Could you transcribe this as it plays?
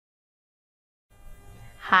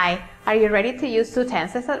Hi, are you ready to use two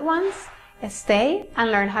tenses at once? Stay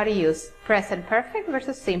and learn how to use present perfect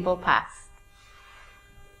versus simple past.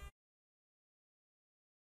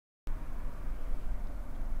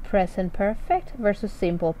 Present perfect versus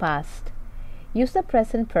simple past. Use the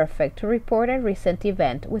present perfect to report a recent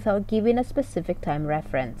event without giving a specific time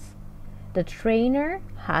reference. The trainer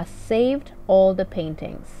has saved all the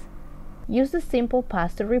paintings. Use the simple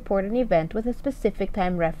past to report an event with a specific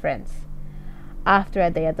time reference. After a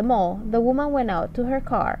day at the mall, the woman went out to her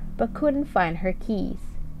car but couldn't find her keys.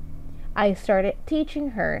 I started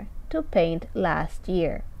teaching her to paint last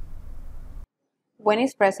year. When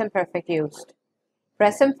is present perfect used?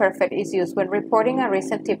 Present perfect is used when reporting a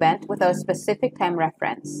recent event without a specific time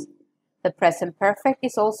reference. The present perfect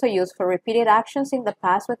is also used for repeated actions in the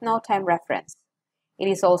past with no time reference. It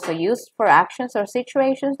is also used for actions or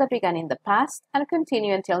situations that began in the past and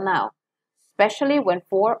continue until now, especially when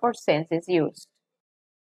for or since is used.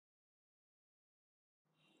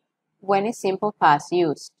 When is simple past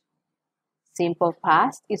used? Simple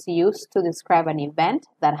past is used to describe an event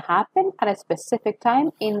that happened at a specific time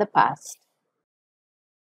in the past.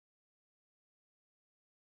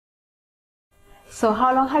 So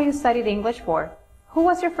how long have you studied English for? Who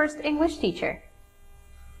was your first English teacher?